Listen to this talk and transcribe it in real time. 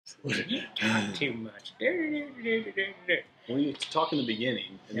Too much. Well, you talk in the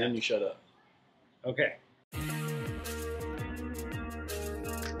beginning, and then you shut up. Okay.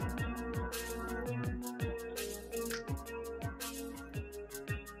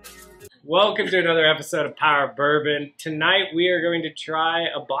 Welcome to another episode of Power of Bourbon. Tonight we are going to try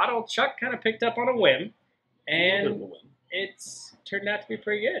a bottle Chuck kind of picked up on a whim, and it's turned out to be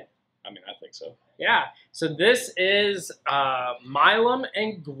pretty good. I mean, I think so. Yeah. So this is Milam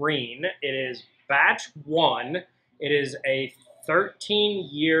and Green. It is batch 1. It is a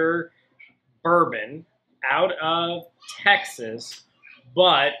 13-year bourbon out of Texas,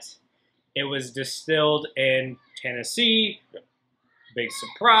 but it was distilled in Tennessee. Big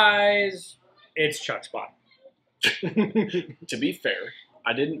surprise. It's Chuck's bottle. To be fair,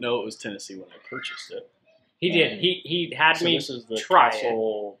 I didn't know it was Tennessee when I purchased it. He did. He had me this is the try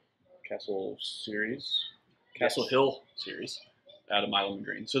Castle series, Castle Hill series, out of Milam and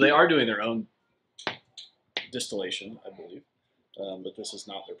Green. So they are doing their own distillation, I believe, but this is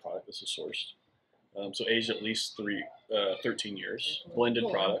not their product. This is sourced. So aged at least 13 years, blended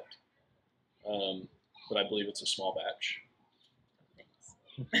product. But I believe it's a small batch.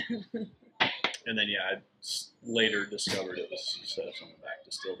 And then, I later discovered it was set up on the back,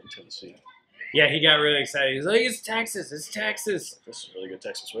 distilled in Tennessee. Yeah, he got really excited. He's like, "It's Texas! It's Texas!" This is really good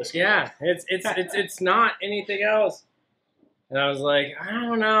Texas whiskey. Yeah, it's not anything else. And I was like, I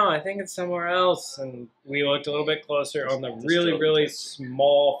don't know. I think it's somewhere else. And we looked a little bit closer on the really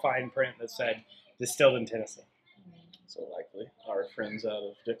small fine print that said distilled in Tennessee. So likely our friends out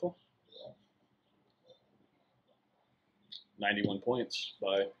of Dickel. 91 points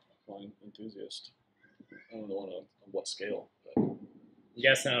by Wine Enthusiast. I don't know on what scale, but I'm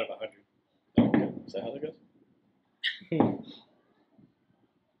guessing out of 100. Oh, okay. Is that how that goes?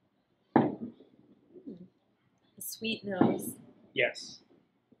 A sweet nose. Yes.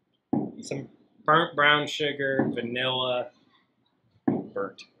 Some burnt brown sugar, vanilla.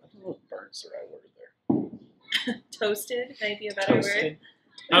 Burnt. I don't know if burnt's the right word there. Toasted might be a better word.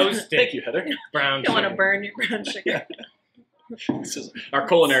 Toasted. Thank you, Heather. Brown You don't sugar. want to burn your brown sugar. This is our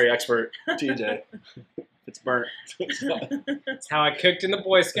culinary expert, TJ. It's burnt. It's how I cooked in the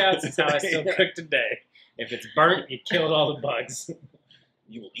Boy Scouts. It's how I still cook today. If it's burnt, you killed all the bugs.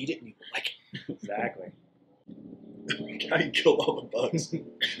 You will eat it and you will like it. Exactly. How you killed all the bugs.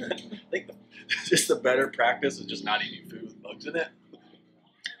 I think just the better practice is just not eating food with bugs in it.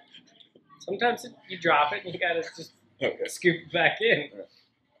 Sometimes you drop it and you gotta just scoop it back in. Right.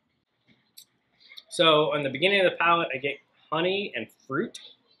 So on the beginning of the palate, I get honey and fruit.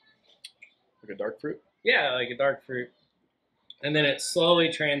 Like a dark fruit? Yeah, like a dark fruit. And then it slowly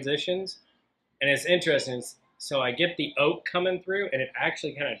transitions. And it's interesting. So I get the oak coming through, and it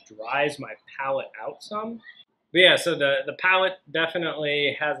actually kind of dries my palate out some. But yeah, so the palate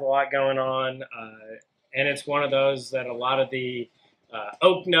definitely has a lot going on. And it's one of those that a lot of the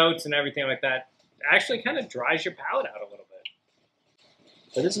oak notes and everything like that actually kind of dries your palate out a little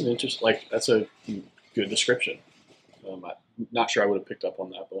bit. That is an interesting, that's a good description. I'm not sure I would have picked up on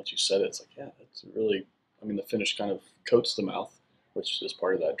that, but once you said it, it's like, yeah, that's really, the finish kind of coats the mouth, which is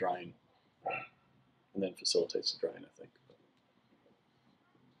part of that drying, and then facilitates the drying, I think.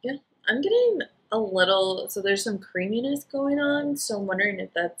 Yeah, I'm getting a little, so there's some creaminess going on, so I'm wondering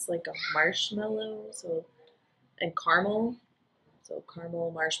if that's like a marshmallow, and caramel. So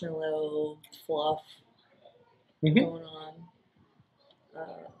caramel, marshmallow, fluff going on.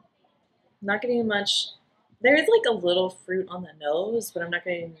 Not getting much. There's like a little fruit on the nose, but I'm not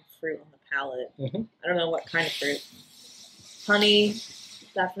getting fruit on the palate. I don't know what kind of fruit. Honey,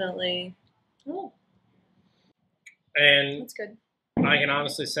 definitely. Oh, And that's good. I can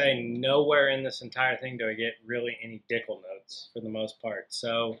honestly say nowhere in this entire thing do I get really any Dickel notes for the most part.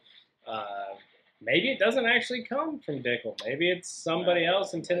 So maybe it doesn't actually come from Dickel. Maybe it's somebody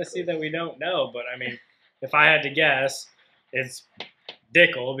else in Tennessee that we don't know. But if I had to guess, it's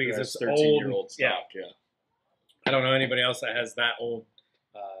Dickel because it's 13-year-old stock. Yeah. I don't know anybody else that has that old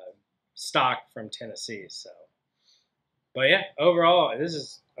stock from Tennessee. So, but yeah, overall, this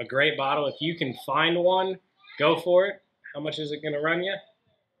is a great bottle. If you can find one, go for it. How much is it going to run you? I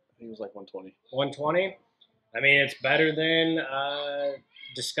think it was like 120. 120. It's better than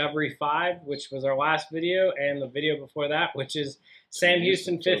Discovery 5, which was our last video, and the video before that, which is Sam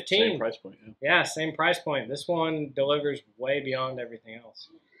Houston 15. Same price point. Yeah, same price point. This one delivers way beyond everything else.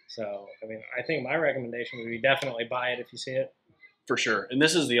 So, I think my recommendation would be definitely buy it if you see it. For sure. And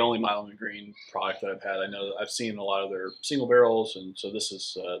this is the only Milam and Green product that I've had. I know I've seen a lot of their single barrels, and so this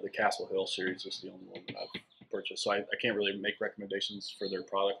is the Castle Hill series. This is the only one that I've purchased. So I can't really make recommendations for their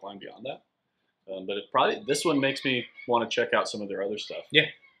product line beyond that. But this one makes me want to check out some of their other stuff. Yeah.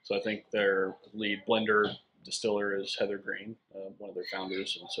 So I think their lead blender distiller is Heather Green, one of their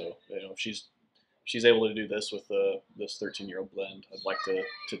founders, and so if she's able to do this with this 13-year-old blend, I'd like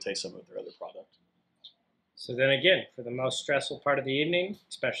to taste some of their other product. So then again, for the most stressful part of the evening,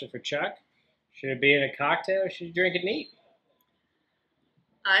 especially for Chuck, should it be in a cocktail or should you drink it neat?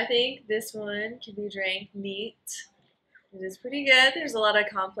 I think this one can be drank neat. It is pretty good. There's a lot of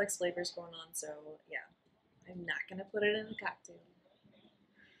complex flavors going on, so yeah, I'm not gonna put it in a cocktail.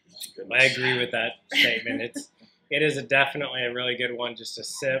 I agree with that statement. It is definitely a really good one just to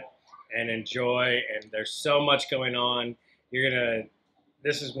sip and enjoy, and there's so much going on.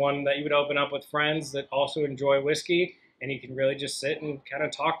 This is one that you would open up with friends that also enjoy whiskey, and you can really just sit and kind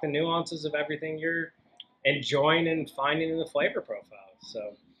of talk the nuances of everything you're enjoying and finding in the flavor profile.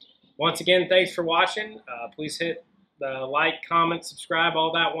 So once again, thanks for watching. Please hit the like, comment, subscribe,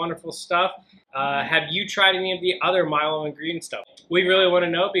 all that wonderful stuff. Have you tried any of the other Milo and Green stuff? We really want to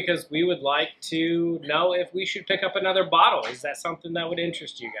know because we would like to know if we should pick up another bottle. Is that something that would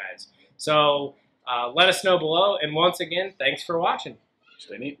interest you guys? So let us know below. And once again, thanks for watching.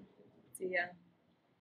 Stay neat. See ya.